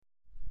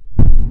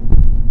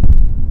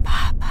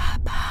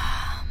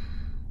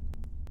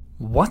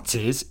What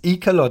is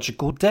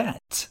ecological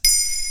debt?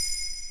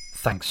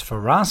 Thanks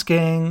for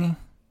asking.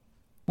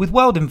 With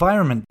World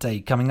Environment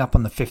Day coming up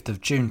on the 5th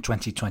of June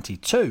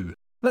 2022,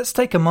 let's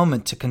take a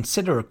moment to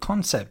consider a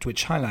concept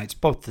which highlights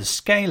both the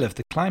scale of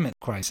the climate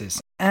crisis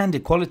and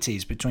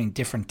inequalities between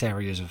different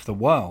areas of the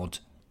world.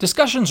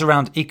 Discussions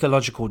around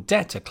ecological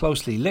debt are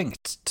closely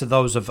linked to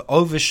those of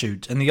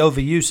overshoot and the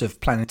overuse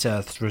of planet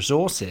Earth's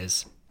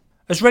resources.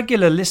 As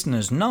regular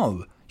listeners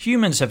know,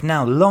 humans have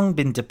now long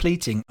been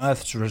depleting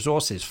Earth's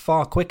resources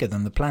far quicker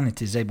than the planet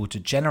is able to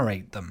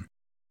generate them.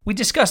 We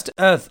discussed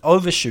Earth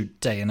Overshoot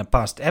Day in a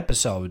past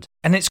episode,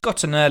 and it's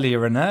gotten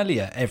earlier and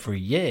earlier every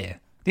year.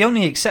 The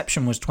only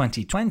exception was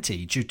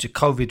 2020 due to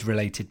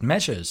COVID-related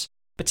measures,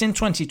 but in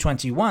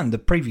 2021 the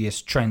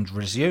previous trend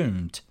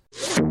resumed.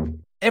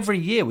 Every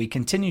year we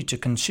continue to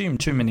consume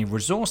too many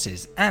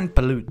resources and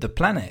pollute the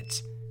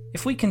planet.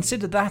 If we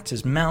consider that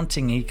as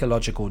mounting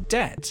ecological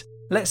debt,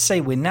 let's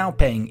say we're now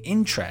paying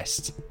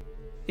interest.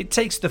 It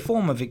takes the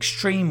form of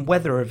extreme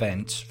weather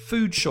events,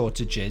 food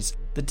shortages,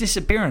 the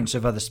disappearance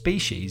of other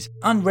species,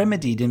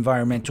 unremedied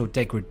environmental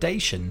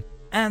degradation,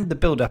 and the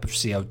buildup of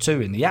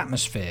CO2 in the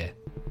atmosphere.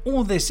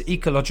 All this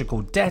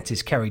ecological debt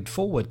is carried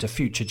forward to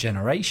future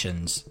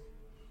generations.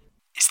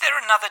 Is there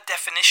another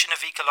definition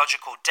of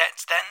ecological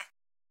debt then?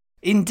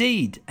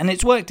 Indeed, and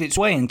it's worked its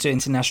way into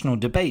international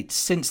debates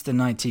since the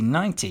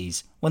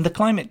 1990s, when the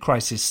climate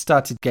crisis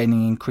started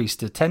gaining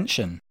increased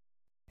attention.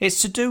 It's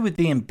to do with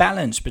the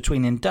imbalance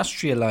between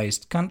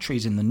industrialized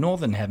countries in the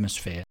northern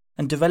hemisphere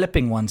and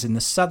developing ones in the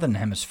southern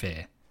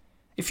hemisphere.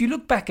 If you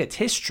look back at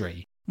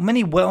history,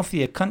 many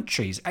wealthier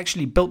countries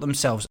actually built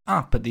themselves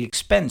up at the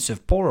expense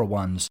of poorer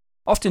ones,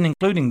 often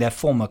including their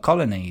former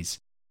colonies.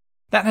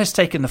 That has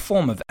taken the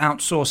form of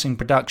outsourcing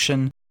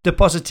production,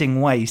 depositing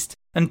waste,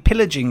 and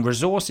pillaging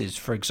resources,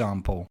 for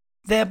example,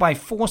 thereby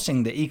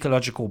forcing the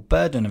ecological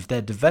burden of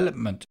their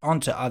development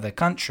onto other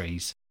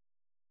countries.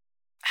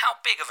 How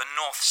big of a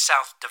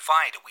north-south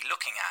divide are we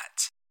looking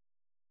at?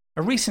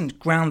 A recent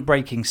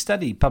groundbreaking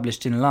study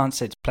published in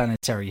Lancet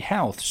Planetary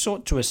Health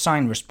sought to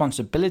assign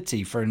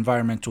responsibility for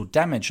environmental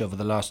damage over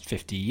the last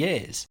 50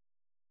 years.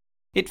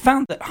 It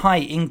found that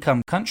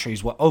high-income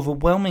countries were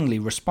overwhelmingly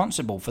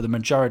responsible for the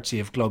majority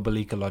of global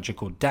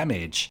ecological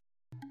damage.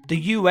 The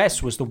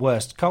US was the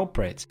worst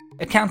culprit,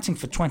 accounting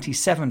for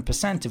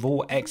 27% of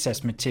all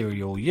excess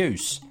material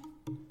use.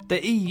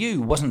 The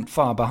EU wasn't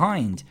far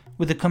behind,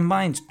 with a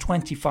combined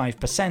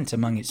 25%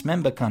 among its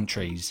member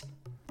countries.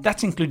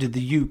 That included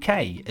the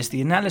UK, as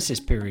the analysis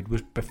period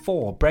was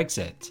before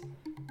Brexit.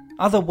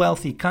 Other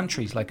wealthy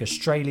countries like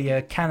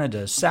Australia,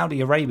 Canada,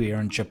 Saudi Arabia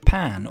and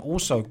Japan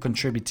also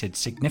contributed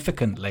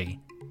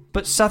significantly.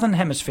 But Southern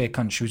Hemisphere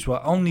countries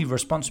were only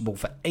responsible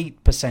for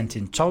 8%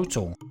 in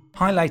total,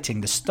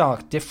 highlighting the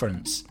stark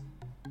difference.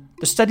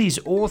 The study's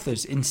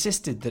authors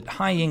insisted that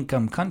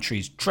high-income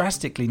countries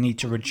drastically need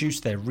to reduce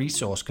their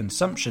resource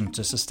consumption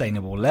to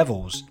sustainable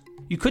levels.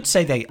 You could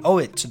say they owe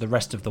it to the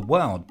rest of the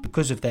world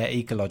because of their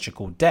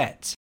ecological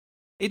debt.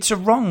 It's a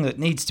wrong that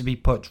needs to be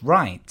put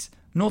right.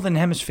 Northern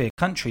Hemisphere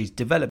countries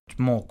developed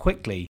more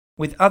quickly,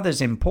 with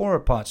others in poorer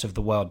parts of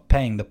the world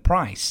paying the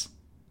price.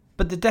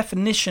 But the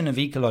definition of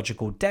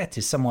ecological debt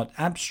is somewhat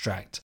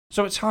abstract,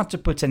 so it's hard to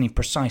put any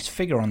precise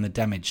figure on the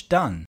damage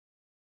done.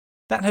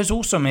 That has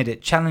also made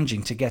it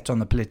challenging to get on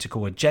the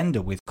political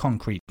agenda with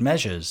concrete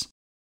measures.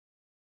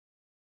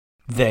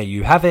 There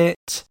you have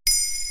it.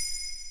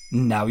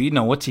 Now you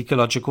know what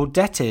ecological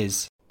debt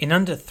is. In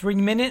under 3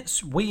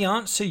 minutes, we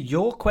answer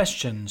your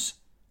questions.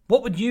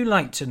 What would you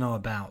like to know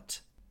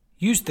about?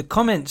 Use the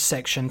comments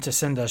section to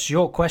send us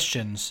your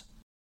questions.